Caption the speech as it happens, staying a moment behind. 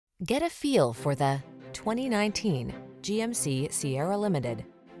Get a feel for the 2019 GMC Sierra Limited.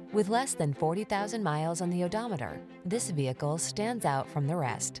 With less than 40,000 miles on the odometer, this vehicle stands out from the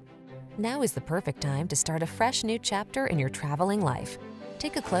rest. Now is the perfect time to start a fresh new chapter in your traveling life.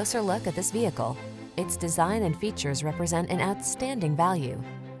 Take a closer look at this vehicle. Its design and features represent an outstanding value.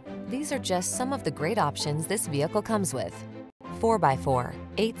 These are just some of the great options this vehicle comes with: 4x4,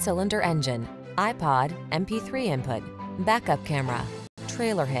 8-cylinder engine, iPod, MP3 input, backup camera,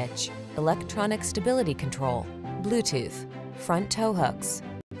 trailer hitch, electronic stability control, Bluetooth, front tow hooks,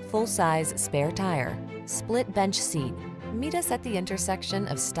 full-size spare tire, split bench seat. Meet us at the intersection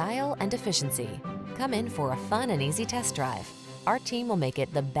of style and efficiency. Come in for a fun and easy test drive. Our team will make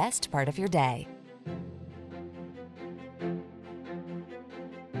it the best part of your day.